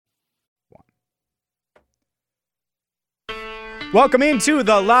Welcome into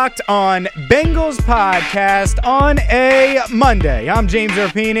the Locked On Bengals podcast on a Monday. I'm James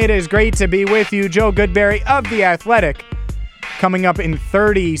Rapien. It is great to be with you. Joe Goodberry of The Athletic coming up in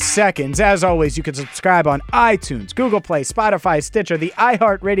 30 seconds. As always, you can subscribe on iTunes, Google Play, Spotify, Stitcher, the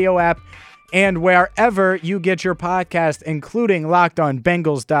iHeartRadio app, and wherever you get your podcast, including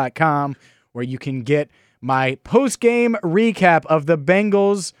LockedOnBengals.com, where you can get my post-game recap of the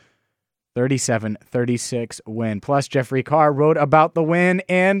Bengals' 37-36 win. Plus, Jeffrey Carr wrote about the win,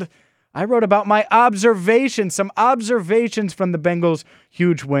 and I wrote about my observations, some observations from the Bengals'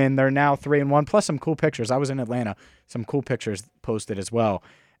 huge win. They're now 3-1, plus some cool pictures. I was in Atlanta. Some cool pictures posted as well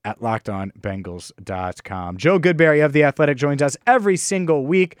at LockedOnBengals.com. Joe Goodberry of The Athletic joins us every single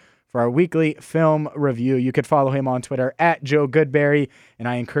week for our weekly film review. You could follow him on Twitter at Joe Goodberry, and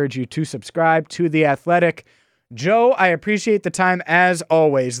I encourage you to subscribe to The Athletic. Joe, I appreciate the time as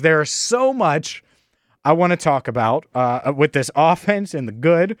always. There's so much I want to talk about with this offense and the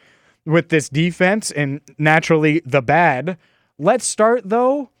good, with this defense and naturally the bad. Let's start,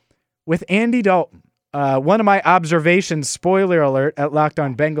 though, with Andy Dalton. One of my observations, spoiler alert, at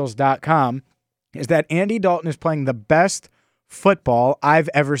LockedOnBengals.com, is that Andy Dalton is playing the best football I've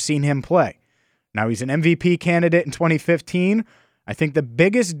ever seen him play. Now, he's an MVP candidate in 2015. I think the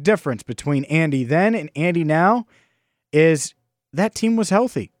biggest difference between Andy then and Andy now is that team was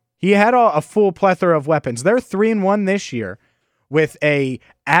healthy. He had a full plethora of weapons. They're 3-1 this year with a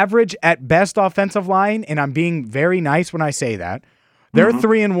average at best offensive line, and I'm being very nice when I say that. They're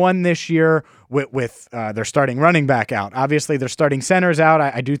 3-1 this year with their starting running back out. Obviously, their starting center's out.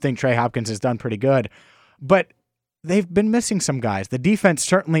 I do think Trey Hopkins has done pretty good. But they've been missing some guys. The defense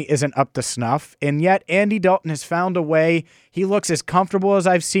certainly isn't up to snuff, and yet Andy Dalton has found a way. He looks as comfortable as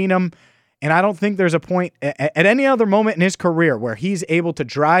I've seen him, and I don't think there's a point at any other moment in his career where he's able to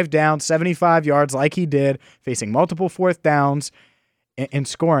drive down 75 yards like he did, facing multiple fourth downs and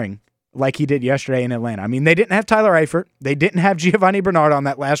scoring like he did yesterday in Atlanta. I mean, they didn't have Tyler Eifert. They didn't have Giovanni Bernard on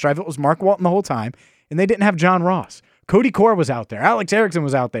that last drive. It was Mark Walton the whole time, and they didn't have John Ross. Cody Core was out there. Alex Erickson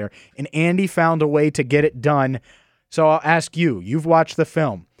was out there, and Andy found a way to get it done. So I'll ask you, you've watched the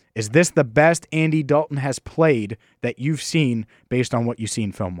film. Is this the best Andy Dalton has played that you've seen based on what you've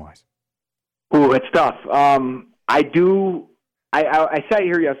seen film-wise? Ooh, it's tough. I sat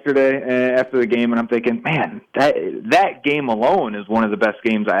here yesterday after the game, and I'm thinking, man, that game alone is one of the best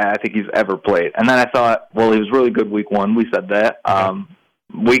games I think he's ever played. And then I thought, well, he was really good week one. We said that.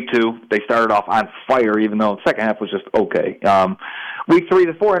 Week two, they started off on fire, even though the second half was just okay. Week three,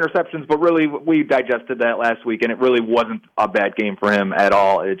 the 4 interceptions, but really we digested that last week, and it really wasn't a bad game for him at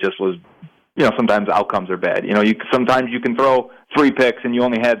all. It just was, sometimes outcomes are bad. Sometimes you can throw 3 picks and you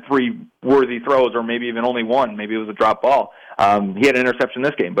only had 3 worthy throws, or maybe even only 1. Maybe it was a drop ball. He had an interception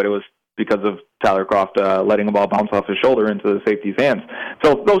this game, but it was because of Tyler Kroft letting a ball bounce off his shoulder into the safety's hands.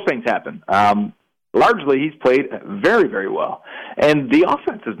 So those things happen. Largely, he's played very, very well. And the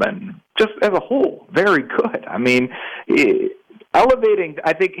offense has been, just as a whole, very good. I mean, elevating,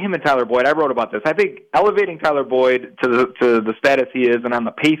 I think, him and Tyler Boyd, I wrote about this. I think elevating Tyler Boyd to the status he is and on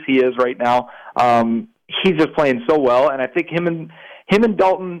the pace he is right now, he's just playing so well. And I think him and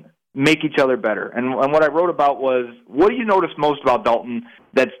Dalton make each other better. And what I wrote about was, what do you notice most about Dalton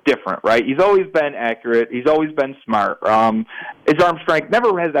that's different, right? He's always been accurate. He's always been smart. His arm strength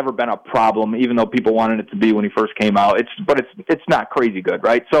never has ever been a problem, even though people wanted it to be when he first came out. It's not crazy good,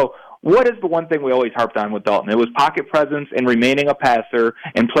 right? So what is the one thing we always harped on with Dalton? It was pocket presence and remaining a passer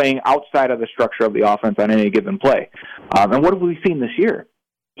and playing outside of the structure of the offense on any given play. And what have we seen this year?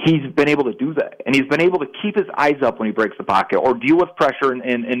 He's been able to do that, and he's been able to keep his eyes up when he breaks the pocket or deal with pressure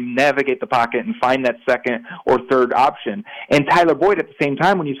and navigate the pocket and find that second or third option. And Tyler Boyd, at the same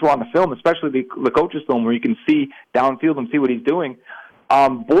time, when you saw on the film, especially the coach's film where you can see downfield and see what he's doing,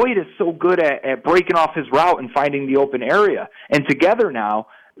 Boyd is so good at breaking off his route and finding the open area. And together now,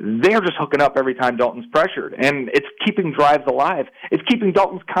 they're just hooking up every time Dalton's pressured, and it's keeping drives alive. It's keeping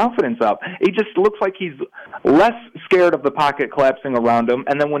Dalton's confidence up. It just looks like he's less scared of the pocket collapsing around him,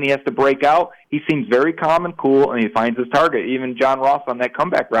 and then when he has to break out, he seems very calm and cool, and he finds his target. Even John Ross on that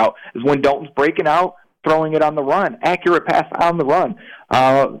comeback route is when Dalton's breaking out, throwing it on the run, accurate pass on the run.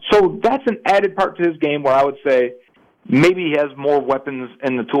 So that's an added part to his game where I would say maybe he has more weapons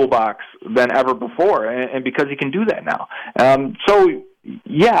in the toolbox than ever before, and because he can do that now. So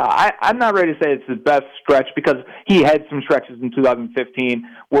Yeah, I'm not ready to say it's his best stretch because he had some stretches in 2015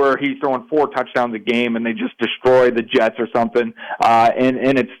 where he's throwing 4 touchdowns a game and they just destroy the Jets or something.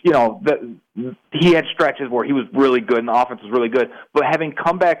 And it's, he had stretches where he was really good and the offense was really good. But having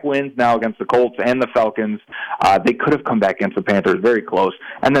comeback wins now against the Colts and the Falcons, they could have come back against the Panthers very close.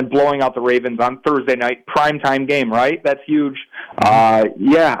 And then blowing out the Ravens on Thursday night, primetime game, right? That's huge.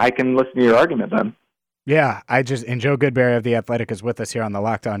 Yeah, I can listen to your argument then. Yeah, and Joe Goodberry of The Athletic is with us here on the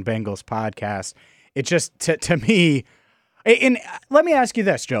Locked On Bengals podcast. It just, to me, and let me ask you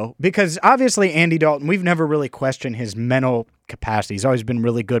this, Joe, because obviously Andy Dalton, we've never really questioned his mental capacity. He's always been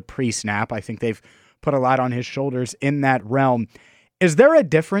really good pre-snap. I think they've put a lot on his shoulders in that realm. Is there a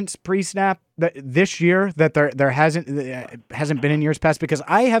difference pre-snap this year that there hasn't been in years past? Because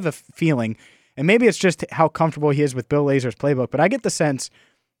I have a feeling, and maybe it's just how comfortable he is with Bill Lazor's playbook, but I get the sense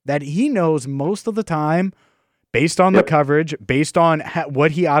that he knows most of the time, based on the coverage, based on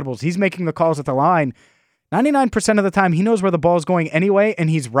what he audibles, he's making the calls at the line. 99% of the time, he knows where the ball's going anyway, and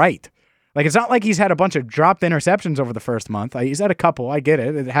he's right. Like, it's not like he's had a bunch of dropped interceptions over the first month. He's had a couple. I get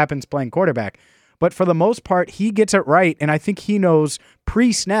it. It happens playing quarterback. But for the most part, he gets it right, and I think he knows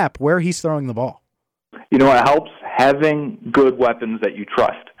pre-snap where he's throwing the ball. You know, it helps having good weapons that you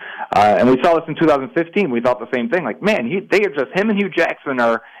trust. And we saw this in 2015. We thought the same thing. Like, man, him and Hugh Jackson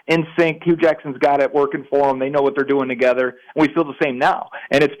are in sync. Hugh Jackson's got it working for him. They know what they're doing together. And we feel the same now.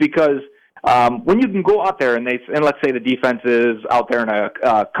 And it's because when you can go out there and let's say the defense is out there in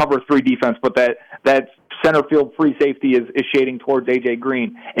a cover 3 defense, but that center field free safety is shading towards A.J.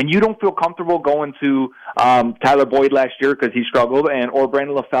 Green, and you don't feel comfortable going to Tyler Boyd last year because he struggled, or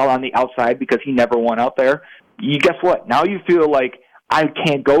Brandon LaFell on the outside because he never won out there. Guess what? Now you feel like, I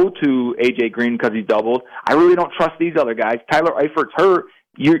can't go to A.J. Green because he's doubled. I really don't trust these other guys. Tyler Eifert's hurt.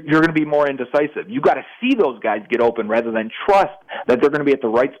 You're going to be more indecisive. You got to see those guys get open rather than trust that they're going to be at the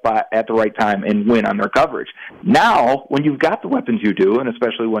right spot at the right time and win on their coverage. Now, when you've got the weapons you do, and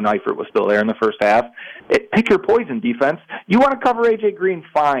especially when Eifert was still there in the first half, pick your poison, defense. You want to cover A.J. Green,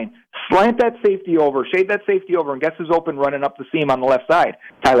 fine. Slant that safety over, shade that safety over, and guess who's open running up the seam on the left side?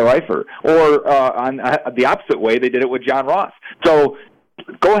 Tyler Eifert. Or on the opposite way, they did it with John Ross. So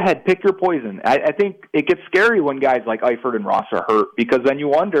go ahead, pick your poison. I think it gets scary when guys like Eifert and Ross are hurt because then you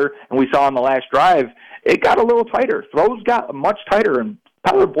wonder, and we saw on the last drive, it got a little tighter. Throws got much tighter, and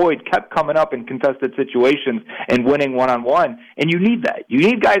Tyler Boyd kept coming up in contested situations and winning one-on-one, and you need that. You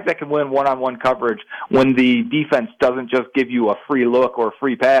need guys that can win one-on-one coverage when the defense doesn't just give you a free look or a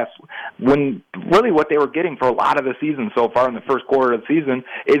free pass. When really what they were getting for a lot of the season so far in the first quarter of the season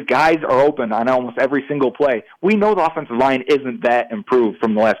is guys are open on almost every single play. We know the offensive line isn't that improved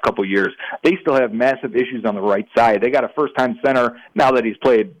from the last couple of years. They still have massive issues on the right side. They got a first-time center now that he's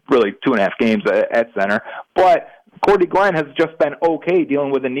played really 2.5 games at center, but Cordy Glenn has just been okay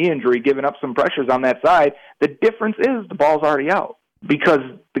dealing with a knee injury, giving up some pressures on that side. The difference is the ball's already out because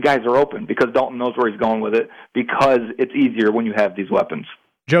the guys are open, because Dalton knows where he's going with it, because it's easier when you have these weapons.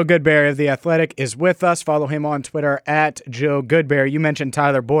 Joe Goodberry of The Athletic is with us. Follow him on Twitter at Joe Goodberry. You mentioned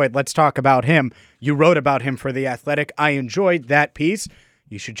Tyler Boyd. Let's talk about him. You wrote about him for The Athletic. I enjoyed that piece.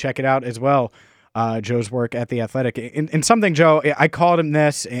 You should check it out as well. Joe's work at The Athletic. And something, Joe, I called him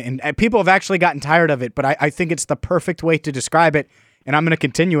this, and people have actually gotten tired of it, but I think it's the perfect way to describe it, and I'm going to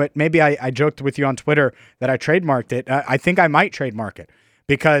continue it. Maybe I joked with you on Twitter that I trademarked it. I think I might trademark it,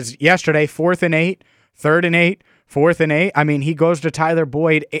 because yesterday, 4th and 8, 3rd and 8, 4th and 8, I mean, he goes to Tyler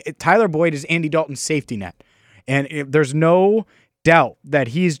Boyd. Tyler Boyd is Andy Dalton's safety net, and there's no doubt that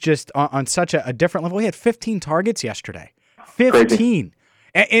he's just on such a different level. He had 15 targets yesterday. 15. Crazy.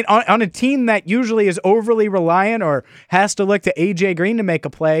 And on a team that usually is overly reliant or has to look to A.J. Green to make a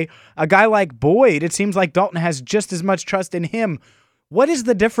play, a guy like Boyd, it seems like Dalton has just as much trust in him. What is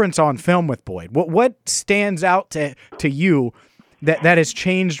the difference on film with Boyd? What stands out to you that has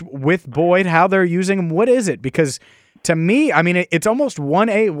changed with Boyd, how they're using him? What is it? Because to me, I mean, it's almost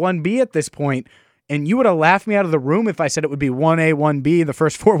 1A, 1B at this point, and you would have laughed me out of the room if I said it would be 1A, 1B the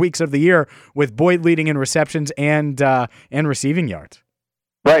first 4 weeks of the year with Boyd leading in receptions and receiving yards.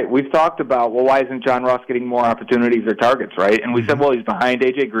 Right. We've talked about, well, why isn't John Ross getting more opportunities or targets, right? And we said, well, he's behind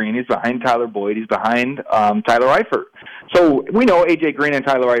A.J. Green, he's behind Tyler Boyd, he's behind Tyler Eifert. So we know A.J. Green and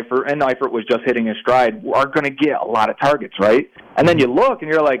Tyler Eifert, and Eifert was just hitting his stride, are going to get a lot of targets, right? And then you look,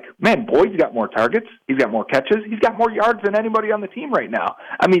 and you're like, man, Boyd's got more targets, he's got more catches, he's got more yards than anybody on the team right now.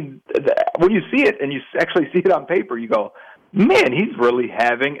 I mean, when you see it, and you actually see it on paper, you go, man, he's really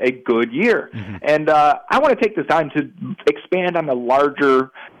having a good year. Mm-hmm. And I want to take this time to expand on the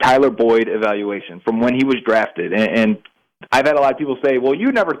larger Tyler Boyd evaluation from when he was drafted. And I've had a lot of people say, well,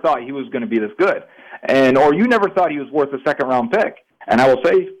 you never thought he was going to be this good, or you never thought he was worth a second-round pick. And I will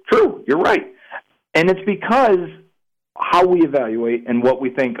say, true, you're right. And it's because how we evaluate and what we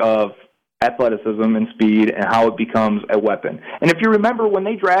think of athleticism and speed and how it becomes a weapon. And if you remember when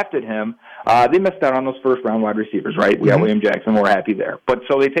they drafted him, they missed out on those first-round wide receivers, right? We got William Jackson. We're happy there. But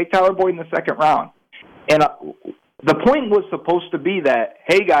so they take Tyler Boyd in the second round. And the point was supposed to be that,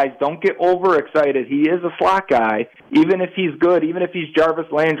 hey, guys, don't get overexcited. He is a slot guy, even if he's good, even if he's Jarvis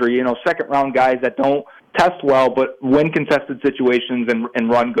Landry, second-round guys that don't test well but win contested situations and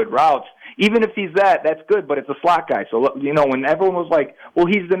run good routes. Even if he's that's good, but it's a slot guy. So, when everyone was like, well,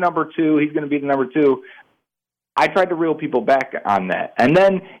 he's the number 2, he's going to be the number 2, I tried to reel people back on that. And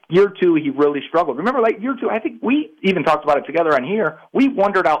then year 2, he really struggled. Remember, year 2, I think we even talked about it together on here. We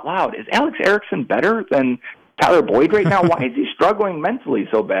wondered out loud, is Alex Erickson better than Tyler Boyd right now? Why is he struggling mentally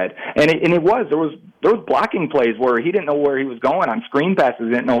so bad? And it was. There was blocking plays where he didn't know where he was going on screen passes,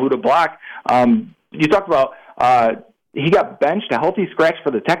 didn't know who to block. You talked about he got benched, a healthy scratch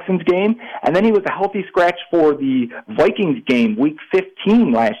for the Texans game, and then he was a healthy scratch for the Vikings game, Week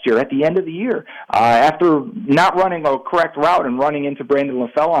 15 last year, at the end of the year, after not running a correct route and running into Brandon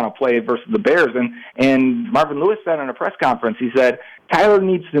LaFell on a play versus the Bears. And Marvin Lewis said in a press conference, he said, Tyler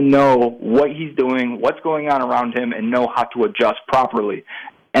needs to know what he's doing, what's going on around him, and know how to adjust properly.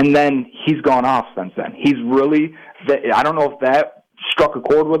 And then he's gone off since then. He's really, I don't know if that struck a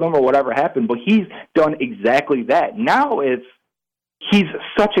chord with him or whatever happened, but he's done exactly that. Now he's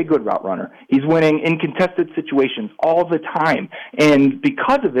such a good route runner. He's winning in contested situations all the time. And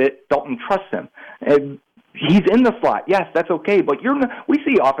because of it, Dalton trusts him. And he's in the slot. Yes, that's okay. But we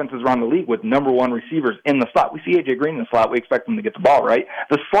see offenses around the league with number 1 receivers in the slot. We see A.J. Green in the slot. We expect him to get the ball, right?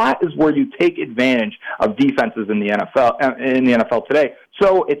 The slot is where you take advantage of defenses in the NFL today.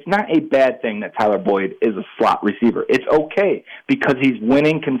 So it's not a bad thing that Tyler Boyd is a slot receiver. It's okay because he's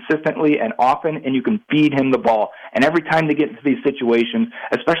winning consistently and often, and you can feed him the ball. And every time they get into these situations,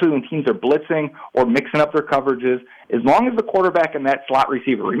 especially when teams are blitzing or mixing up their coverages, as long as the quarterback and that slot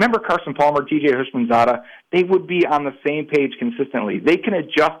receiver, remember Carson Palmer, T.J. Houshmandzadeh, they would be on the same page consistently. They can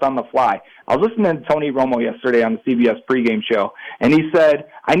adjust on the fly. I was listening to Tony Romo yesterday on the CBS pregame show, and he said,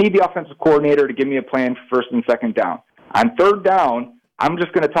 I need the offensive coordinator to give me a plan for first and second down. On third down, I'm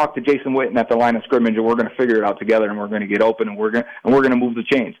just going to talk to Jason Witten at the line of scrimmage, and we're going to figure it out together, and we're going to get open, and we're going to move the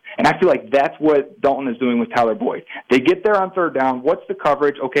chains. And I feel like that's what Dalton is doing with Tyler Boyd. They get there on third down. What's the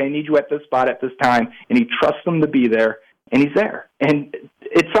coverage? Okay, I need you at this spot at this time, and he trusts them to be there, and he's there. And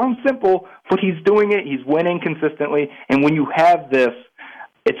it sounds simple, but he's doing it. He's winning consistently, and when you have this,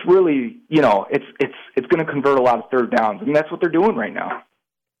 it's really, it's going to convert a lot of third downs, and that's what they're doing right now.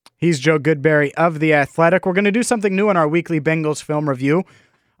 He's Joe Goodberry of The Athletic. We're going to do something new in our weekly Bengals film review.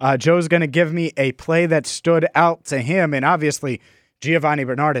 Joe's going to give me a play that stood out to him, and obviously Giovanni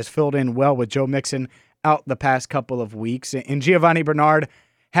Bernard has filled in well with Joe Mixon out the past couple of weeks. And Giovanni Bernard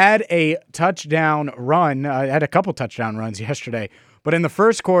had a touchdown run, had a couple touchdown runs yesterday, but in the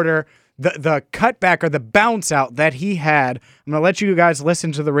first quarter, the cutback or the bounce out that he had, I'm going to let you guys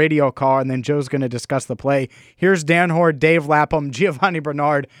listen to the radio call, and then Joe's going to discuss the play. Here's Dan Hoard, Dave Lapham, Giovanni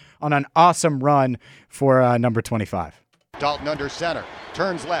Bernard on an awesome run for number 25. Dalton under center,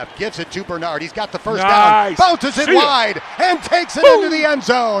 turns left, gives it to Bernard. He's got the first down, bounces it wide, and takes it into the end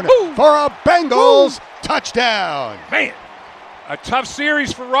zone for a Bengals touchdown. Man, a tough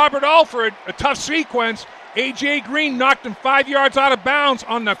series for Robert Alford, a tough sequence. A.J. Green knocked him 5 yards out of bounds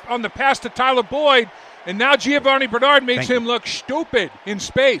on the pass to Tyler Boyd, and now Giovanni Bernard makes him look stupid in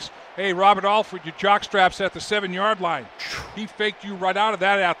space. Hey, Robert Alford, your jockstrap's at the 7-yard line. He faked you right out of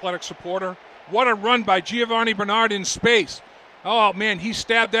that, athletic supporter. What a run by Giovanni Bernard in space. Oh, man, he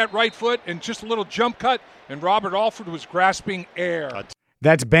stabbed that right foot and just a little jump cut, and Robert Alford was grasping air.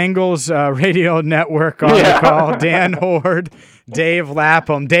 That's Bengals Radio Network on the call. Dan Hoard, Dave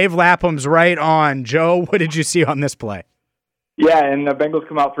Lapham. Dave Lapham's right on. Joe, what did you see on this play? Yeah, and the Bengals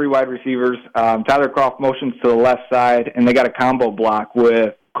come out 3 wide receivers. Tyler Kroft motions to the left side, and they got a combo block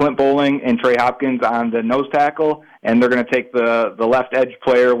with Clint Bowling and Trey Hopkins on the nose tackle, and they're going to take the left edge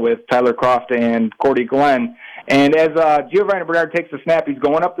player with Tyler Kroft and Cordy Glenn. And as Giovanni Bernard takes the snap, he's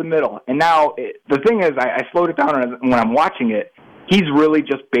going up the middle. And now the thing is, I slowed it down when I'm watching it. He's really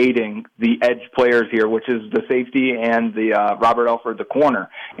just baiting the edge players here, which is the safety and the Robert Alford, the corner.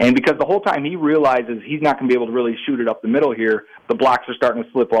 And because the whole time he realizes he's not going to be able to really shoot it up the middle here, the blocks are starting to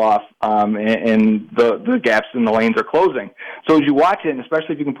slip off, and the gaps in the lanes are closing. So as you watch it, and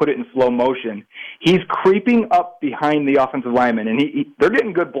especially if you can put it in slow motion, he's creeping up behind the offensive lineman, and they're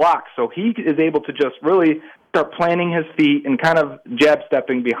getting good blocks, so he is able to just really start planting his feet and kind of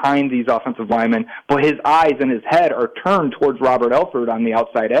jab-stepping behind these offensive linemen, but his eyes and his head are turned towards Robert Alford on the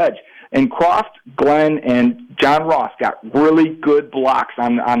outside edge. And Croft, Glenn, and John Ross got really good blocks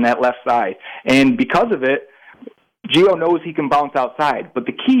on that left side. And because of it, Gio knows he can bounce outside, but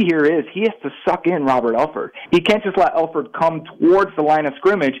the key here is he has to suck in Robert Alford. He can't just let Alford come towards the line of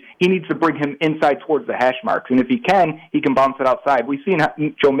scrimmage. He needs to bring him inside towards the hash marks, and if he can bounce it outside. We've seen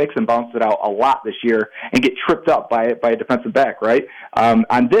Joe Mixon bounce it out a lot this year and get tripped up by a defensive back, right?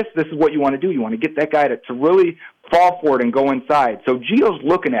 On this is what you want to do. You want to get that guy to really fall forward and go inside. So Gio's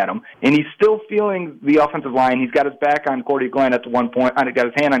looking at him, and he's still feeling the offensive line. He's got his back on Cordy Glenn at the one point. He's got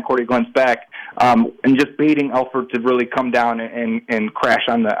his hand on Cordy Glenn's back, and just baiting Alford to really come down and crash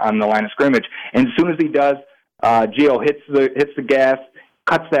on the line of scrimmage. And as soon as he does, Gio hits the gas,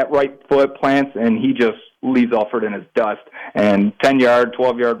 cuts that right foot, plants, and he just leaves Alford in his dust. And 10-yard,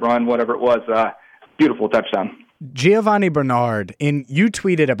 12-yard run, whatever it was, beautiful touchdown. Giovanni Bernard, and you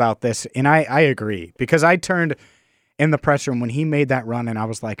tweeted about this, and I agree, because I turned in the press room when he made that run, and I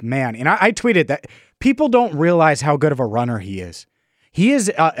was like, man, and I tweeted that people don't realize how good of a runner he is. He is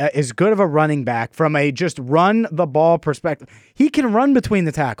as good of a running back from a just run the ball perspective. He can run between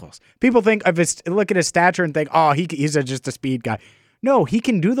the tackles. People think look at his stature and think, oh, he's just a speed guy. No, he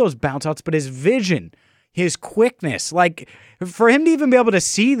can do those bounce outs, but his vision, his quickness, like for him to even be able to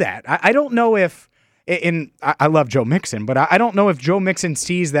see that, I don't know if, and I love Joe Mixon, but I don't know if Joe Mixon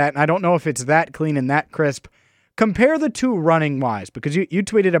sees that, and I don't know if it's that clean and that crisp. Compare the two running-wise, because you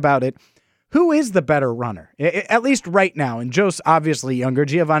tweeted about it. Who is the better runner, at least right now? And Joe's obviously younger.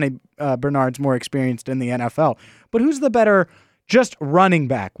 Giovanni Bernard's more experienced in the NFL. But who's the better just running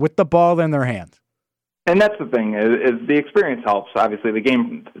back with the ball in their hands? And that's the thing, is the experience helps. Obviously, the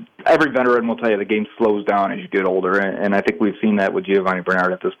game, every veteran will tell you the game slows down as you get older, and I think we've seen that with Giovanni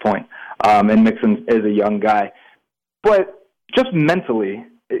Bernard at this point. And Mixon is a young guy. But just mentally,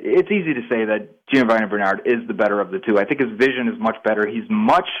 it's easy to say that Giovanni Bernard is the better of the two. I think his vision is much better. He's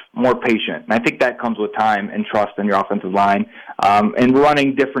much more patient, and I think that comes with time and trust in your offensive line and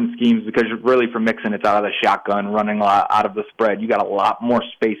running different schemes, because really for Mixon, it's out of the shotgun, running a lot out of the spread. You got a lot more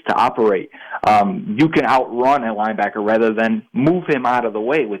space to operate. You can outrun a linebacker rather than move him out of the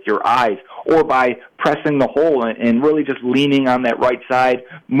way with your eyes or by pressing the hole and really just leaning on that right side,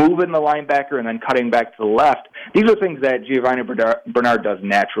 moving the linebacker and then cutting back to the left. These are things that Giovanni Bernard does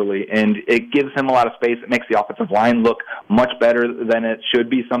naturally, and it gives him a lot of space. It makes the offensive line look much better than it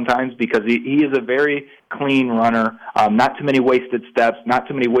should be sometimes, because he is a very clean runner, not too many wasted steps, not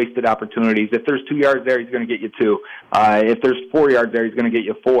too many wasted opportunities. If there's 2 yards there, he's going to get you 2. If there's 4 yards there, he's going to get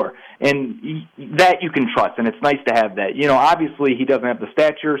you 4. And that you can trust, and it's nice to have that. You know, obviously he doesn't have the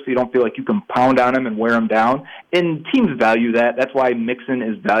stature, so you don't feel like you can pound on him and wear him down. And teams value that. That's why Mixon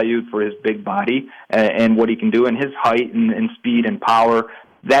is valued for his big body and what he can do, and his height and speed and power.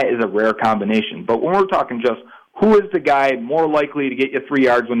 That is a rare combination. But when we're talking just who is the guy more likely to get you 3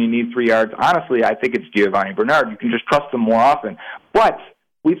 yards when you need 3 yards, honestly, I think it's Giovanni Bernard. You can just trust him more often. But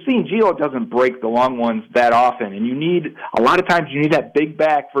we've seen Gio doesn't break the long ones that often, and a lot of times you need that big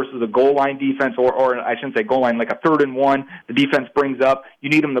back versus a goal line defense, or I shouldn't say goal line, like a 3rd and 1, the defense brings up. You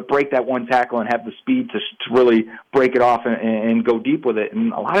need him to break that one tackle and have the speed to really break it off and go deep with it.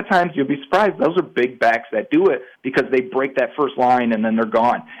 And a lot of times you'll be surprised, those are big backs that do it because they break that first line and then they're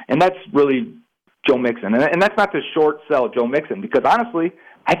gone. And that's really Joe Mixon. And that's not to short sell Joe Mixon, because honestly,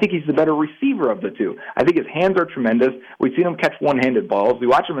 I think he's the better receiver of the two. I think his hands are tremendous. We've seen him catch one-handed balls. We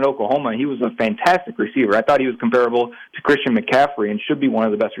watched him in Oklahoma. He was a fantastic receiver. I thought he was comparable to Christian McCaffrey and should be one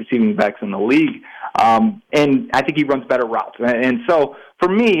of the best receiving backs in the league. And I think he runs better routes. And so for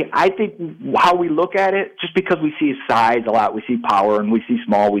me, I think how we look at it, just because we see his size a lot, we see power and we see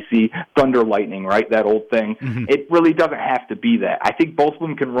small, we see thunder lightning, right, that old thing. Mm-hmm. It really doesn't have to be that. I think both of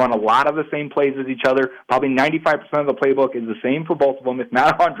them can run a lot of the same plays as each other. Probably 95% of the playbook is the same for both of them, if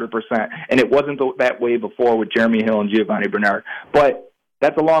not 100%. And it wasn't that way before with Jeremy Hill and Giovanni Bernard. But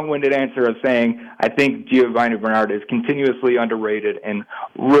that's a long-winded answer of saying I think Giovanni Bernard is continuously underrated and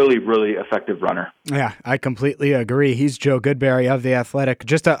really, really effective runner. Yeah, I completely agree. He's Joe Goodberry of The Athletic.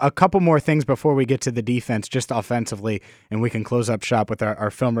 Just a couple more things before we get to the defense, just offensively, and we can close up shop with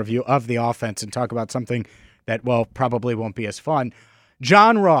our film review of the offense and talk about something that, well, probably won't be as fun.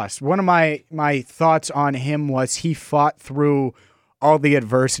 John Ross, one of my thoughts on him was he fought through all the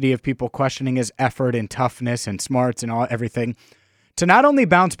adversity of people questioning his effort and toughness and smarts and everything, to not only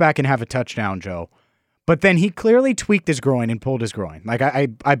bounce back and have a touchdown, Joe, but then he clearly tweaked his groin and pulled his groin. Like,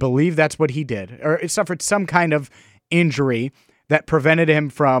 I believe that's what he did. Or it suffered some kind of injury that prevented him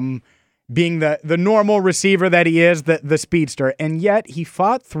from being the normal receiver that he is, the speedster. And yet he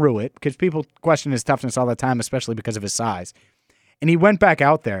fought through it, because people question his toughness all the time, especially because of his size. And he went back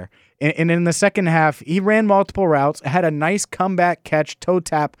out there. And in the second half, he ran multiple routes, had a nice comeback catch, toe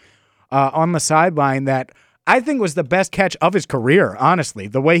tap on the sideline that I think was the best catch of his career, honestly.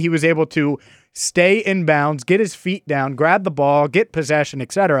 The way he was able to stay in bounds, get his feet down, grab the ball, get possession,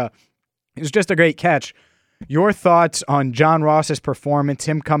 etc. It was just a great catch. Your thoughts on John Ross's performance,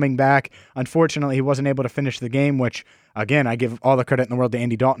 him coming back. Unfortunately, he wasn't able to finish the game, which, again, I give all the credit in the world to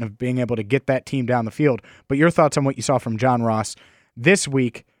Andy Dalton of being able to get that team down the field. But your thoughts on what you saw from John Ross this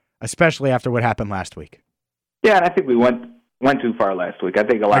week, especially after what happened last week? Yeah, and I think we went too far last week. I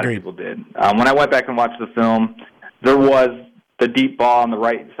think a lot of people did. When I went back and watched the film, there was the deep ball on the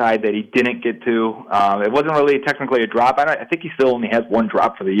right side that he didn't get to. It wasn't really technically a drop. I think he still only has one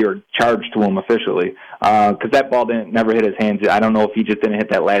drop for the year charged to him officially because that ball never hit his hands. I don't know if he just didn't hit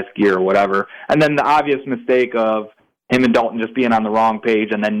that last gear or whatever. And then the obvious mistake of him and Dalton just being on the wrong page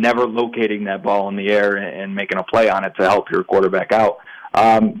and then never locating that ball in the air and making a play on it to help your quarterback out.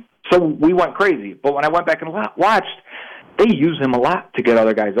 So we went crazy. But when I went back and watched, they use him a lot to get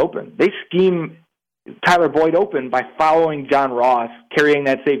other guys open. They scheme Tyler Boyd open by following John Ross, carrying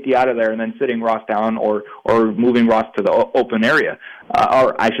that safety out of there, and then sitting Ross down or moving Ross to the open area.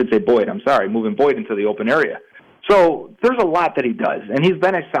 Or I should say Boyd, moving Boyd into the open area. So there's a lot that he does, and he's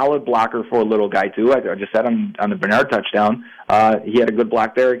been a solid blocker for a little guy, too. I just said on the Bernard touchdown, he had a good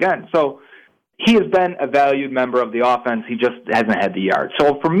block there again. So he has been a valued member of the offense. He just hasn't had the yards.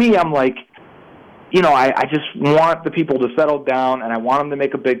 So for me, I'm like, I just want the people to settle down, and I want them to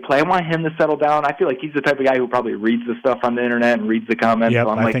make a big play. I want him to settle down. I feel like he's the type of guy who probably reads the stuff on the internet and reads the comments. Yep, so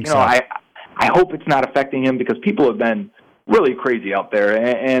I'm I like, think so. I hope it's not affecting him because people have been really crazy out there.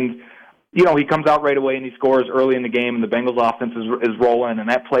 And he comes out right away and he scores early in the game, and the Bengals offense is rolling, and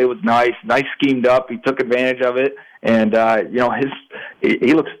that play was nice schemed up. He took advantage of it, and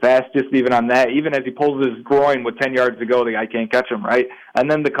he looks fast just even on that. Even as he pulls his groin with 10 yards to go, the guy can't catch him, right? And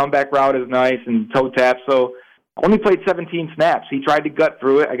then the comeback route is nice and toe tap. So only played 17 snaps. He tried to gut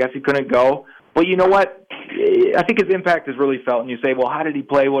through it. I guess he couldn't go. But you know what? I think his impact is really felt. And you say, well, how did he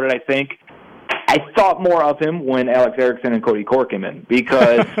play? What did I think? I thought more of him when Alex Erickson and Cody Core came in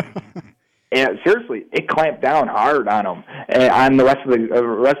because seriously, it clamped down hard on him and on the rest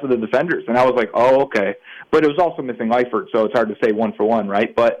of the defenders. And I was like, oh, okay. But it was also missing Eifert, so it's hard to say one for one,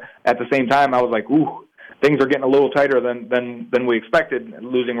 right? But at the same time, I was like, ooh, things are getting a little tighter than we expected,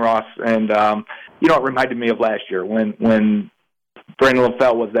 losing Ross. And, it reminded me of last year when Brandon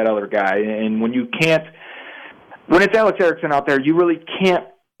LaFell was that other guy. And when it's Alex Erickson out there, you really can't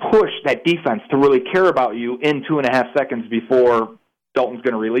push that defense to really care about you in 2.5 seconds before Dalton's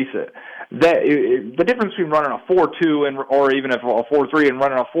going to release it. The difference between running a 4-2 or even a 4-3 and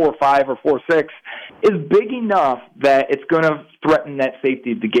running a 4-5 or 4-6 is big enough that it's going to threaten that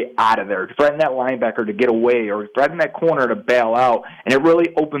safety to get out of there, threaten that linebacker to get away, or threaten that corner to bail out, and it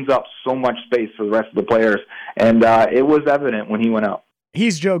really opens up so much space for the rest of the players, and it was evident when he went out.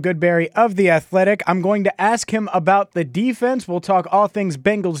 He's Joe Goodberry of The Athletic. I'm going to ask him about the defense. We'll talk all things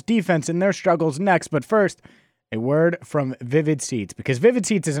Bengals defense and their struggles next, but first, a word from Vivid Seats, because Vivid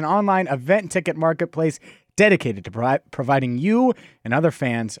Seats is an online event ticket marketplace dedicated to providing you and other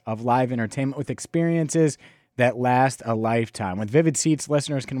fans of live entertainment with experiences that last a lifetime. With Vivid Seats,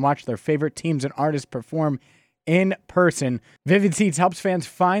 listeners can watch their favorite teams and artists perform in person. Vivid Seats helps fans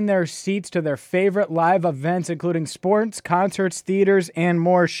find their seats to their favorite live events, including sports, concerts, theaters, and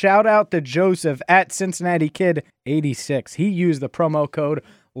more. Shout out to Joseph at Cincinnati Kid 86. He used the promo code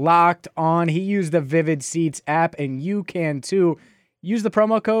Locked On. He used the Vivid Seats app, and you can too. Use the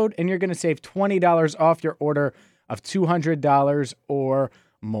promo code, and you're going to save $20 off your order of $200 or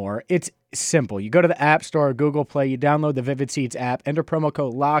more. It's simple. You go to the App Store or Google Play, you download the Vivid Seats app, enter promo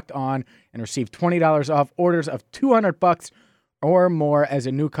code Locked On, and receive $20 off orders of $200 or more as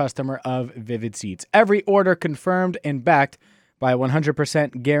a new customer of Vivid Seats. Every order confirmed and backed by a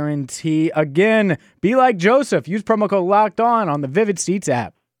 100% guarantee. Again, be like Joseph. Use promo code Locked On the Vivid Seats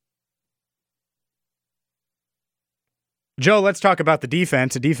app. Joe, let's talk about the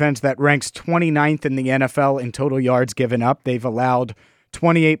defense, a defense that ranks 29th in the NFL in total yards given up. They've allowed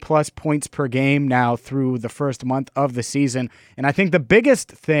 28-plus points per game now through the first month of the season. And I think the biggest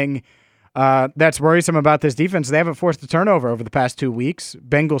thing that's worrisome about this defense, they haven't forced a turnover over the past 2 weeks.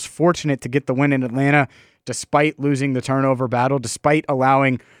 Bengals fortunate to get the win in Atlanta despite losing the turnover battle, despite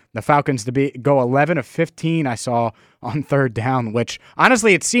allowing the Falcons to go 11 of 15, I saw, on third down, which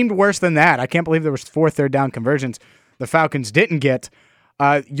honestly, it seemed worse than that. I can't believe there was 4 third down conversions the Falcons didn't get.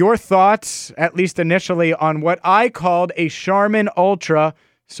 Your thoughts, at least initially, on what I called a Charmin Ultra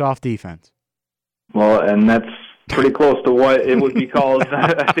soft defense? Well, and that's pretty close to what it would be called.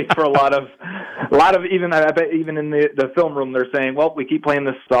 I think for a lot of even I bet even in the film room they're saying, well, we keep playing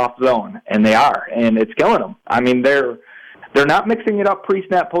this soft zone, and they are, and it's killing them. I mean, they're they're not mixing it up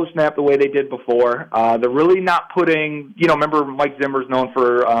pre-snap, post-snap the way they did before. They're really not putting, remember Mike Zimmer's known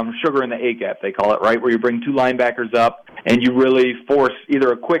for sugar in the A-gap, they call it, right, where you bring two linebackers up and you really force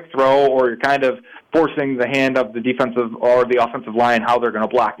either a quick throw or you're kind of forcing the hand of the defensive or the offensive line how they're going to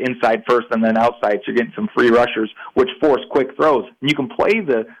block inside first and then outside, so you're getting some free rushers, which force quick throws. And you can play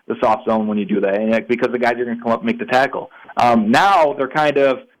the soft zone when you do that, and because the guys are going to come up and make the tackle. Now they're kind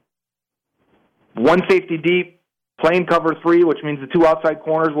of one safety deep, playing cover 3, which means the two outside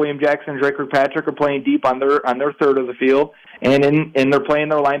corners, William Jackson and Drake Kirkpatrick, are playing deep on their third of the field, and they're playing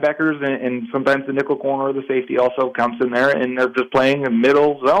their linebackers, and sometimes the nickel corner or the safety also comes in there, and they're just playing a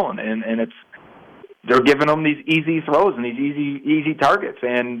middle zone, and they're giving them these easy throws and these easy targets,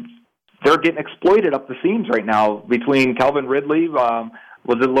 and they're getting exploited up the seams right now between Calvin Ridley.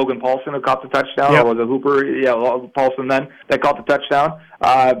 Was it Logan Paulson who caught the touchdown, Yep. or was it Hooper? Yeah, Paulson then that caught the touchdown.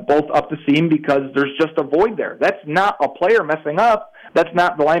 Both up the seam because there's just a void there. That's not a player messing up. That's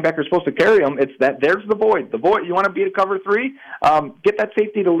not the linebacker supposed to carry them. It's that there's the void. The void. You want to beat a cover 3? Get that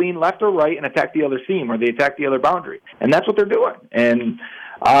safety to lean left or right and attack the other seam, or they attack the other boundary, and that's what they're doing. And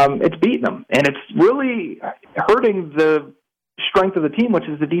it's beating them, and it's really hurting the strength of the team, which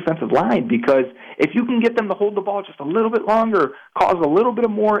is the defensive line, because if you can get them to hold the ball just a little bit longer, cause a little bit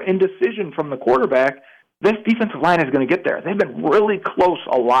more indecision from the quarterback, this defensive line is going to get there. They've been really close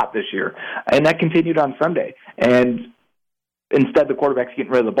a lot this year, and that continued on Sunday. And instead, the quarterback's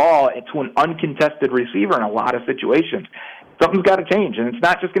getting rid of the ball to an uncontested receiver in a lot of situations. Something's got to change, and it's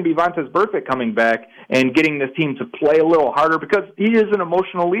not just going to be Vontaze Burfict coming back and getting this team to play a little harder, because he is an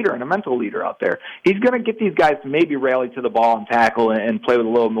emotional leader and a mental leader out there. He's going to get these guys to maybe rally to the ball and tackle and play with a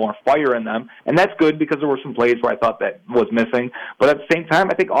little more fire in them, and that's good because there were some plays where I thought that was missing. But at the same time,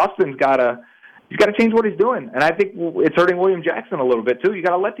 I think Austin's got to change what he's doing, and I think it's hurting William Jackson a little bit too. You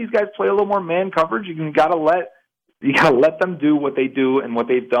got to let these guys play a little more man coverage. You got to let them do what they do and what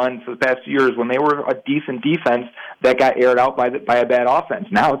they've done for the past few years when they were a decent defense that got aired out by a bad offense.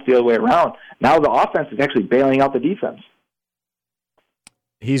 Now it's the other way around. Now the offense is actually bailing out the defense.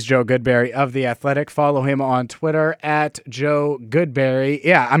 He's Joe Goodberry of The Athletic. Follow him on Twitter at Joe Goodberry.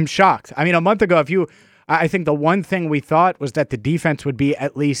 Yeah, I'm shocked. I mean, a month ago, I think the one thing we thought was that the defense would be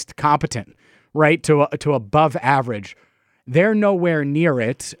at least competent, right, to above average. They're nowhere near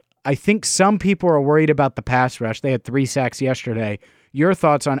it. I think some people are worried about the pass rush. They had 3 sacks yesterday. Your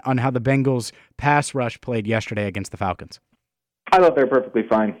thoughts on how the Bengals pass rush played yesterday against the Falcons? I thought they were perfectly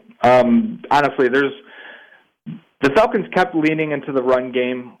fine. Honestly, the Falcons kept leaning into the run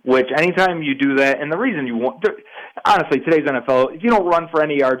game, which anytime you do that, and the reason you want, honestly, today's NFL, if you don't run for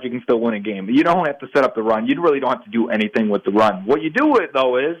any yards, you can still win a game. But you don't have to set up the run. You really don't have to do anything with the run. What you do with it,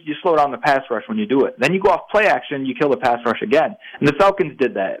 though, is you slow down the pass rush when you do it. Then you go off play action, you kill the pass rush again. And the Falcons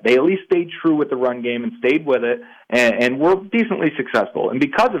did that. They at least stayed true with the run game and stayed with it, and were decently successful. And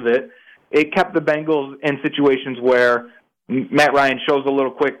because of it, it kept the Bengals in situations where Matt Ryan shows a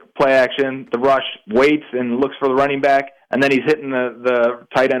little quick play action, the rush waits and looks for the running back, and then he's hitting the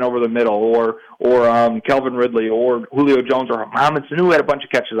tight end over the middle, or Calvin Ridley, or Julio Jones, or Mohamed Sanu had a bunch of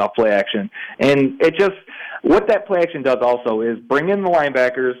catches off play action. And it just, what that play action does also is bring in the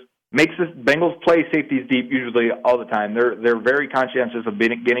linebackers, makes the Bengals play safeties deep usually all the time. They're very conscientious of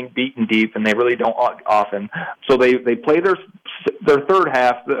getting beaten deep, and they really don't often. So they play their third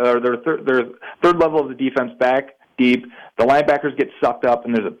half, or their third level of the defense back deep. The linebackers get sucked up,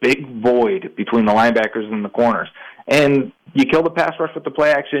 and there's a big void between the linebackers and the corners. And you kill the pass rush with the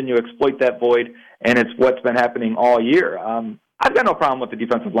play action, you exploit that void, and it's what's been happening all year. I've got no problem with the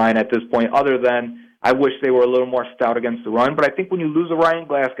defensive line at this point, other than I wish they were a little more stout against the run. But I think when you lose a Ryan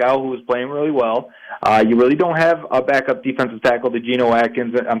Glasgow, who was playing really well, you really don't have a backup defensive tackle to Geno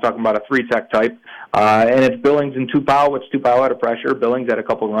Atkins. I'm talking about a 3-tech type. And it's Billings and Tupou, which Tupou had a pressure. Billings had a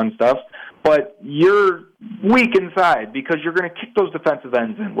couple of run stuffs. But you're weak inside because you're going to kick those defensive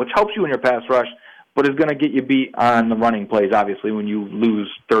ends in, which helps you in your pass rush, but is going to get you beat on the running plays, obviously, when you lose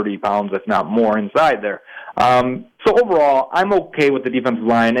 30 pounds, if not more, inside there. So overall, I'm okay with the defensive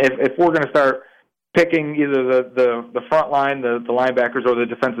line. If we're going to start picking either the front line, the linebackers, or the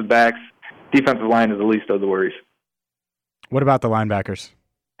defensive backs, defensive line is the least of the worries. What about the linebackers?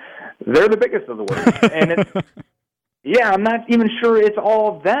 They're the biggest of the worries. And yeah, I'm not even sure it's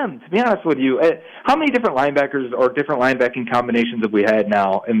all of them, to be honest with you. How many different linebackers or different linebacking combinations have we had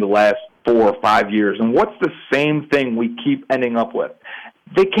now in the last 4 or 5 years? And what's the same thing we keep ending up with?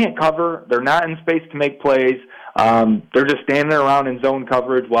 They can't cover. They're not in space to make plays. They're just standing there around in zone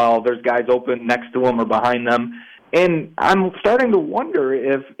coverage while there's guys open next to them or behind them. And I'm starting to wonder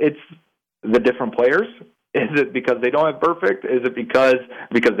if it's the different players, Is it because they don't have Perfect? Is it because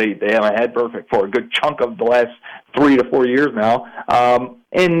they haven't had Perfect for a good chunk of the last 3 to 4 years now?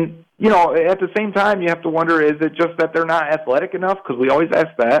 And, you know, at the same time, you have to wonder, is it just that they're not athletic enough? Because we always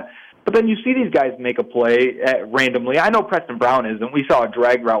ask that. But then you see these guys make a play randomly. I know Preston Brown isn't. We saw a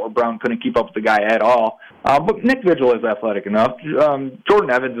drag route where Brown couldn't keep up with the guy at all. But Nick Vigil is athletic enough. Jordan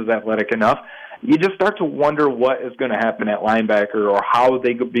Evans is athletic enough. You just start to wonder what is going to happen at linebacker or how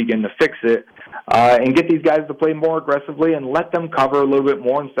they begin to fix it and get these guys to play more aggressively and let them cover a little bit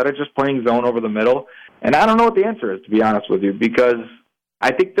more instead of just playing zone over the middle. And I don't know what the answer is, to be honest with you, because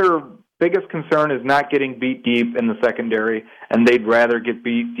I think their biggest concern is not getting beat deep in the secondary, and they'd rather get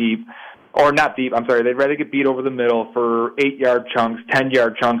beat deep. Or not deep, I'm sorry. They'd rather get beat over the middle for 8-yard chunks,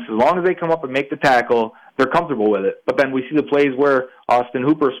 10-yard chunks. As long as they come up and make the tackle, they're comfortable with it. But then we see the plays where Austin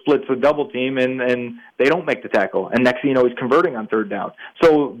Hooper splits a double team and they don't make the tackle. And next thing you know, he's converting on third down.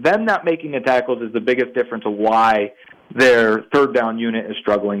 So them not making the tackles is the biggest difference of why their third down unit is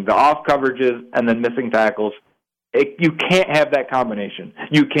struggling. The off coverages and then missing tackles. You can't have that combination.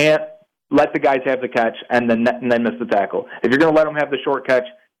 You can't let the guys have the catch and then miss the tackle. If you're going to let them have the short catch,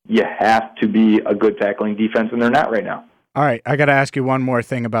 you have to be a good tackling defense, and they're not right now. All right, I got to ask you one more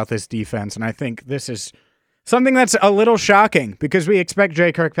thing about this defense, and I think this is something that's a little shocking because we expect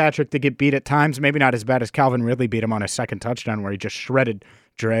Jay Kirkpatrick to get beat at times, maybe not as bad as Calvin Ridley beat him on his second touchdown where he just shredded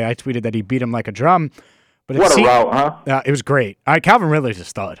Dre. I tweeted that he beat him like a drum. But what a route, huh? It was great. Calvin Ridley's a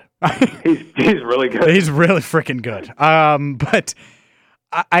stud. He's really good. He's really freaking good. But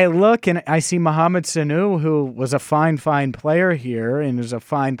I look and I see Mohamed Sanu, who was a fine player here and was a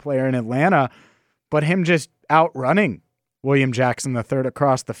fine player in Atlanta, but him just outrunning William Jackson III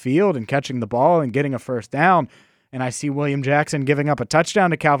across the field and catching the ball and getting a first down. And I see William Jackson giving up a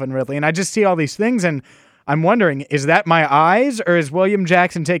touchdown to Calvin Ridley. And I just see all these things, and I'm wondering, is that my eyes, or is William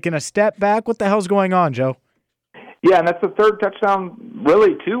Jackson taking a step back? What the hell's going on, Joe? Yeah, and that's the third touchdown,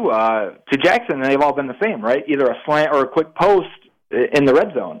 really, to Jackson, and they've all been the same, right? Either a slant or a quick post in the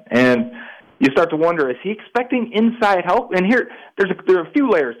red zone. And you start to wonder, is he expecting inside help? And here, there are a few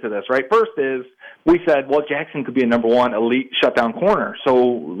layers to this, right? First is, we said, well, Jackson could be a number one elite shutdown corner. So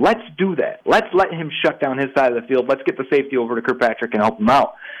let's do that. Let's let him shut down his side of the field. Let's get the safety over to Kirkpatrick and help him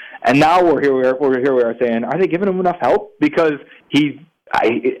out. And now we're here we are saying, are they giving him enough help? Because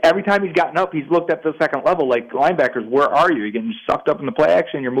every time he's gotten up, he's looked at the second level like, linebackers, where are you? You're getting sucked up in the play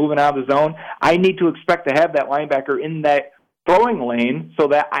action. You're moving out of the zone. I need to expect to have that linebacker in that throwing lane so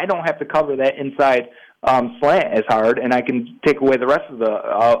that I don't have to cover that inside slant as hard, and I can take away the rest of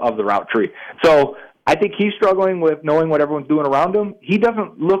the route tree. So I think he's struggling with knowing what everyone's doing around him. He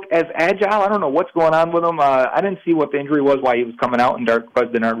doesn't look as agile. I don't know what's going on with him. I didn't see what the injury was, why he was coming out and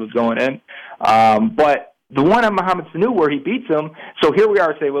Darqueze Dennard was going in. But the one on Mohamed Sanu where he beats him, so here we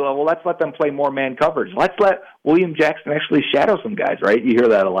are saying, well, let's let them play more man coverage. Let's let William Jackson actually shadow some guys, right? You hear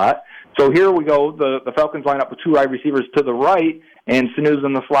that a lot. So here we go. The Falcons line up with two wide receivers to the right, and Sanu's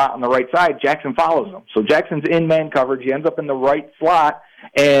in the slot on the right side. Jackson follows him. So Jackson's in man coverage. He ends up in the right slot,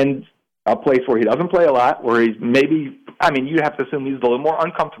 and a place where he doesn't play a lot, where he's maybe, you'd have to assume he's a little more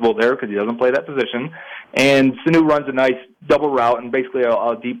uncomfortable there because he doesn't play that position. And Sanu runs a nice double route and basically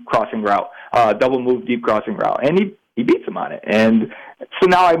a deep crossing route, double move deep crossing route. And he beats him on it. And so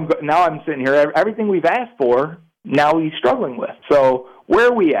now I'm sitting here, everything we've asked for, now he's struggling with. So where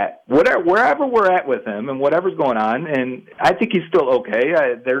are we at? Wherever we're at with him and whatever's going on, and I think he's still okay.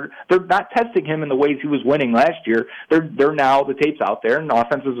 They're not testing him in the ways he was winning last year. They're now, the tape's out there, and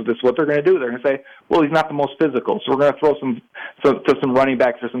offenses is what they're going to do. They're going to say, well, he's not the most physical, so we're going to throw some running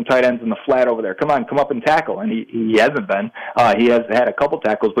backs or some tight ends in the flat over there. Come on, come up and tackle. And he hasn't been. He has had a couple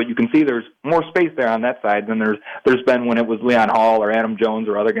tackles, but you can see there's more space there on that side than there's been when it was Leon Hall or Adam Jones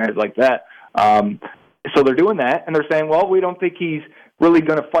or other guys like that. So they're doing that, and they're saying, well, we don't think he's really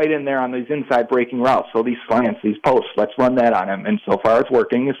going to fight in there on these inside breaking routes. So these slants, these posts, let's run that on him. And so far it's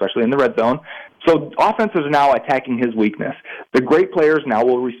working, especially in the red zone. So offenses are now attacking his weakness. The great players now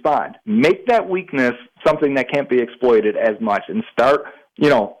will respond. Make that weakness something that can't be exploited as much and start,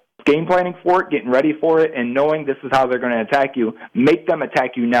 game planning for it, getting ready for it, and knowing this is how they're going to attack you. Make them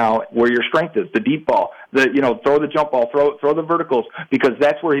attack you now where your strength is, the deep ball, throw the jump ball, throw the verticals, because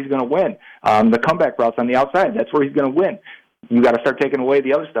that's where he's going to win. The comeback routes on the outside, that's where he's going to win. You got to start taking away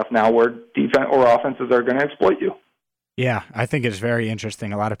the other stuff now where defense or offenses are going to exploit you. Yeah, I think it's very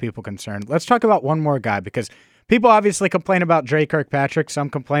interesting. A lot of people concerned. Let's talk about one more guy, because people obviously complain about Dre Kirkpatrick.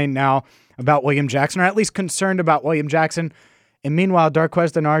 Some complain now about William Jackson, or at least concerned about William Jackson. And meanwhile,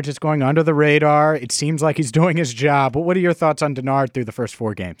 Darqueze Dennard is going under the radar. It seems like he's doing his job. But what are your thoughts on Dennard through the first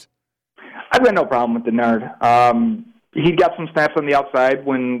 4 games? I've got no problem with Dennard. he got some snaps on the outside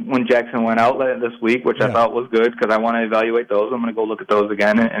when Jackson went out this week, which I thought was good because I want to evaluate those. I'm going to go look at those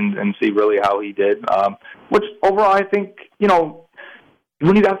again and see really how he did. Which overall, I think,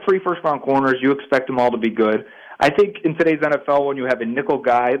 when you got 3 first-round corners, you expect them all to be good. I think in today's NFL, when you have a nickel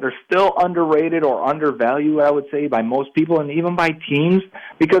guy, they're still underrated or undervalued, I would say, by most people and even by teams,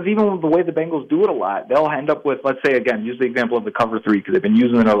 because even with the way the Bengals do it a lot, they'll end up with, let's say, again, use the example of the cover 3 because they've been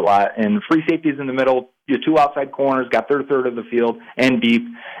using it a lot, and free safeties in the middle, your 2 outside corners got their third of the field and deep,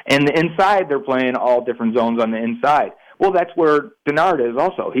 and the inside, they're playing all different zones on the inside. Well, that's where Denard is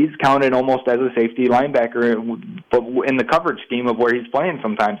also. He's counted almost as a safety linebacker, but in the coverage scheme of where he's playing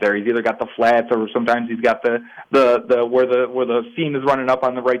sometimes there. He's either got the flats or sometimes he's got the where the seam is running up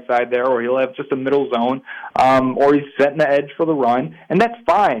on the right side there, or he'll have just a middle zone, or he's setting the edge for the run, and that's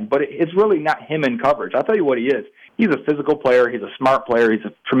fine, but it's really not him in coverage. I'll tell you what he is. He's a physical player. He's a smart player. He's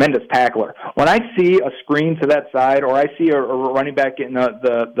a tremendous tackler. When I see a screen to that side, or I see a running back getting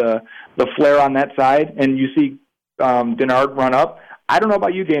the flare on that side, and you see Denard run up, I don't know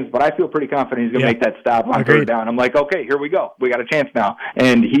about you, James, but I feel pretty confident he's going to make that stop on third down. I'm like, okay, here we go. We got a chance now.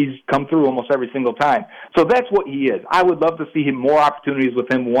 And he's come through almost every single time. So that's what he is. I would love to see him more opportunities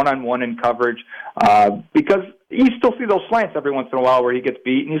with him one-on-one in coverage because you still see those slants every once in a while where he gets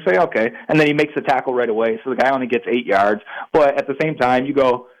beat, and you say, okay, and then he makes the tackle right away, so the guy only gets 8 yards. But at the same time, you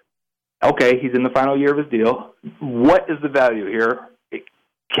go, okay, he's in the final year of his deal. What is the value here?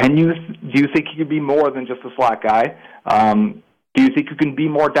 Do you think he could be more than just a slot guy? Do you think you can be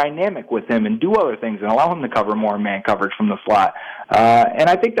more dynamic with him and do other things and allow him to cover more man coverage from the slot? And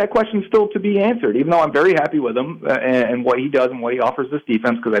I think that question's still to be answered, even though I'm very happy with him and what he does and what he offers this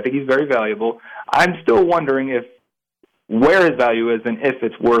defense because I think he's very valuable. I'm still wondering where his value is and if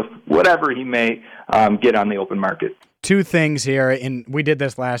it's worth whatever he may get on the open market. 2 things here, and we did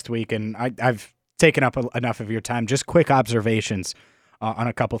this last week, and I've taken up enough of your time. Just quick observations on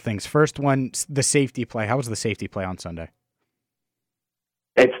a couple things. First one, the safety play. How was the safety play on Sunday?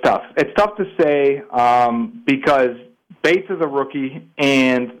 It's tough. It's tough to say because Bates is a rookie,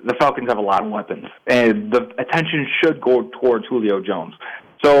 and the Falcons have a lot of weapons, and the attention should go towards Julio Jones.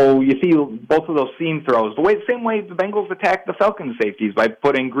 So you see both of those seam throws, the same way the Bengals attacked the Falcons safeties by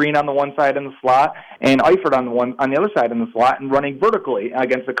putting Green on the one side in the slot and Eifert on the other side in the slot and running vertically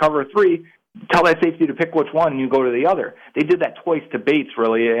against the cover 3. Tell that safety to pick which one, and you go to the other. They did that twice to Bates,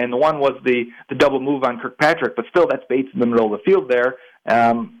 really, and the one was the double move on Kirkpatrick, but still that's Bates in the middle of the field there,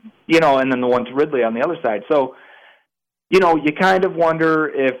 and then the one to Ridley on the other side. So, you kind of wonder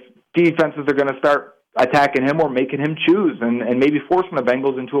if defenses are going to start attacking him or making him choose and maybe forcing the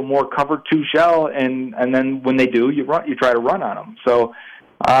Bengals into a more cover 2 shell, and then when they do, you try to run on them. So,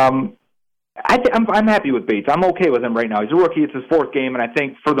 I'm happy with Bates. I'm okay with him right now. He's a rookie. It's his 4th game, and I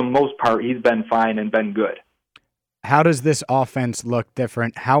think for the most part he's been fine and been good. How does this offense look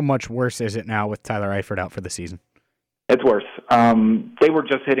different? How much worse is it now with Tyler Eifert out for the season? It's worse. They were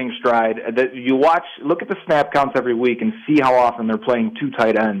just hitting stride. Look at the snap counts every week and see how often they're playing 2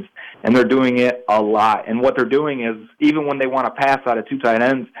 tight ends, and they're doing it a lot. And what they're doing is, even when they want to pass out of 2 tight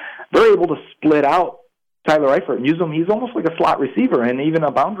ends, they're able to split out Tyler Eifert and use him. He's almost like a slot receiver and even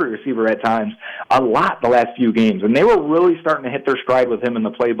a boundary receiver at times a lot the last few games. And they were really starting to hit their stride with him in the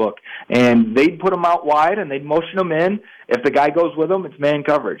playbook. And they'd put him out wide and they'd motion him in. If the guy goes with him, it's man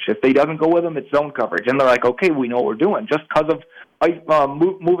coverage. If they doesn't go with him, it's zone coverage. And they're like, okay, we know what we're doing just because of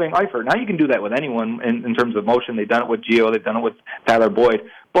moving Eifert. Now you can do that with anyone in terms of motion. They've done it with Gio. They've done it with Tyler Boyd.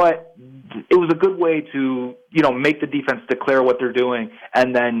 But it was a good way to, make the defense declare what they're doing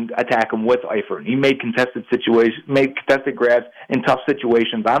and then attack him with Eifert. He made contested grabs in tough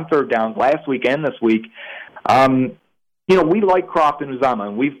situations on third downs last week and this week. We like Croft and Uzama,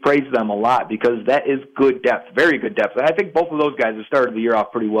 and we've praised them a lot because that is good depth, very good depth. And I think both of those guys have started the year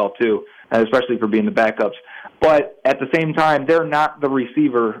off pretty well, too, especially for being the backups. But at the same time, they're not the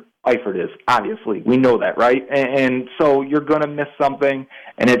receiver Eifert is, obviously. We know that, right? And so you're going to miss something,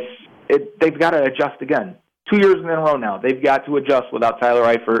 and they've got to adjust again. 2 years in a row now, they've got to adjust without Tyler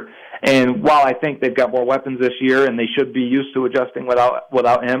Eifert. And while I think they've got more weapons this year and they should be used to adjusting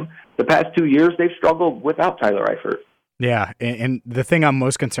without him, the past 2 years they've struggled without Tyler Eifert. Yeah, and the thing I'm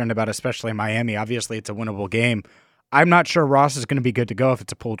most concerned about, especially in Miami, obviously it's a winnable game. I'm not sure Ross is going to be good to go if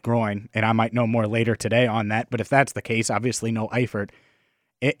it's a pulled groin, and I might know more later today on that. But if that's the case, obviously no Eifert.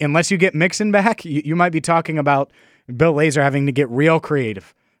 Unless you get Mixon back, you might be talking about Bill Lazor having to get real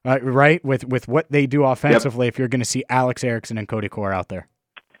creative, right, with what they do offensively. Yep. If you're going to see Alex Erickson and Cody Core out there.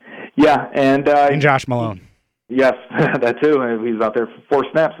 Yeah, and Josh Malone. Yes, that too. He's out there for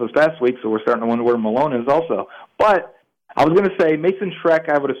 4 snaps this past week, so we're starting to wonder where Malone is also. But I was going to say Mason Schreck,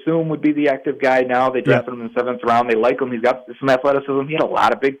 I would assume, would be the active guy now. They drafted him in the 7th round. They like him. He's got some athleticism. He had a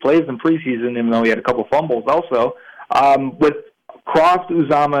lot of big plays in preseason, even though he had a couple fumbles also. With Croft,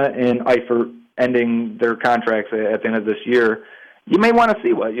 Uzama, and Eifert ending their contracts at the end of this year, you may want to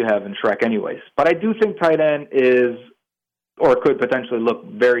see what you have in Schreck anyways. But I do think tight end is, or could potentially look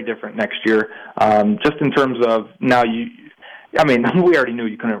very different next year, just in terms of now we already knew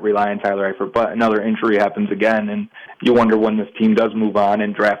you couldn't rely on Tyler Eifert, but another injury happens again, and you wonder when this team does move on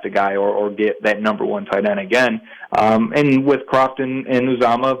and draft a guy or get that number one tight end again. And with Croft and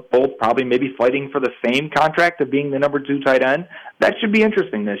Uzama both probably maybe fighting for the same contract of being the number 2 tight end, that should be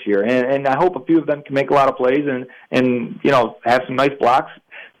interesting this year. And I hope a few of them can make a lot of plays and have some nice blocks.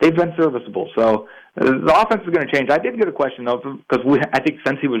 They've been serviceable, so the offense is going to change. I did get a question, though, because I think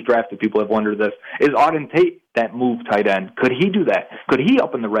since he was drafted, people have wondered this. Is Auden Tate that move tight end? Could he do that? Could he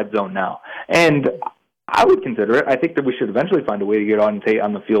up in the red zone now? And I would consider it. I think that we should eventually find a way to get Auden Tate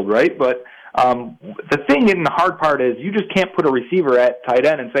on the field, right? But the thing and the hard part is you just can't put a receiver at tight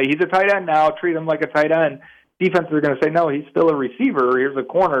end and say, he's a tight end now, treat him like a tight end. Defenses are going to say, no, he's still a receiver. Here's a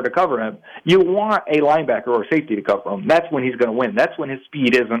corner to cover him. You want a linebacker or safety to cover him. That's when he's going to win. That's when his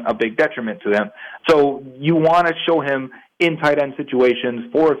speed isn't a big detriment to him. So you want to show him in tight end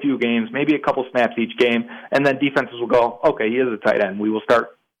situations for a few games, maybe a couple snaps each game, and then defenses will go, okay, he is a tight end. We will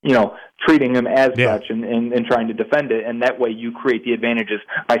start treating him as such and trying to defend it, and that way you create the advantages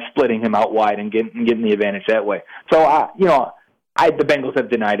by splitting him out wide and getting the advantage that way. So, the Bengals have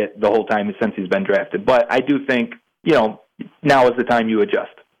denied it the whole time since he's been drafted, but I do think, now is the time you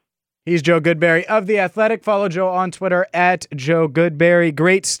adjust. He's Joe Goodberry of The Athletic. Follow Joe on Twitter at Joe Goodberry.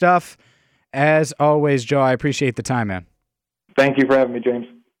 Great stuff. As always, Joe, I appreciate the time, man. Thank you for having me, James.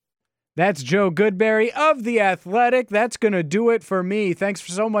 That's Joe Goodberry of The Athletic. That's going to do it for me. Thanks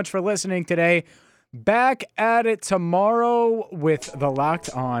so much for listening today. Back at it tomorrow with the Locked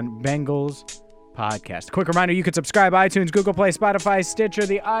On Bengals podcast. Quick reminder, you can subscribe iTunes, Google Play, Spotify, Stitcher,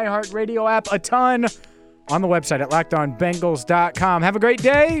 the iHeartRadio app, a ton on the website at LockedOnBengals.com. Have a great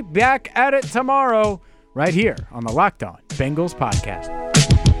day. Back at it tomorrow right here on the Locked On Bengals podcast.